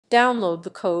Download the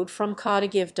code from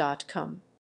categorize.com.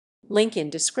 Link in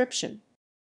description.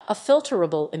 A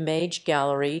filterable image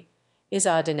gallery is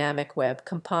a dynamic web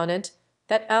component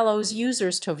that allows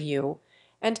users to view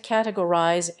and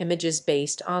categorize images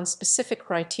based on specific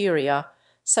criteria,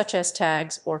 such as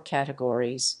tags or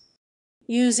categories.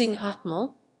 Using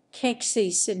HTML,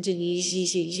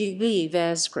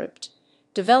 javascript,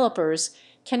 developers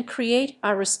can create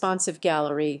a responsive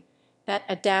gallery that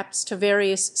adapts to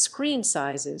various screen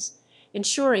sizes,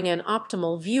 ensuring an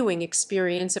optimal viewing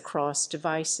experience across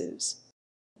devices.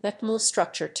 The HTML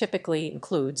structure typically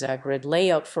includes a grid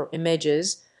layout for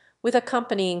images with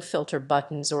accompanying filter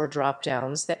buttons or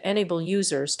drop-downs that enable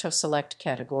users to select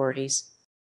categories.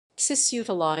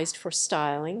 Cssutils for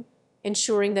styling,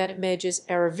 ensuring that images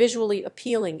are visually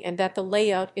appealing and that the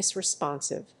layout is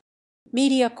responsive.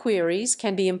 Media queries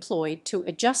can be employed to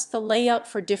adjust the layout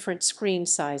for different screen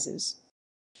sizes.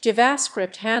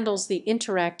 JavaScript handles the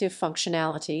interactive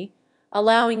functionality,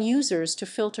 allowing users to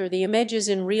filter the images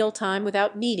in real time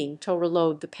without needing to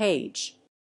reload the page.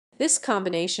 This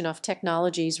combination of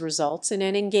technologies results in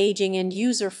an engaging and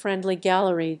user-friendly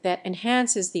gallery that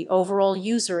enhances the overall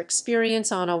user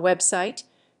experience on a website,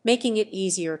 making it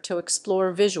easier to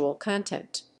explore visual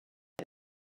content.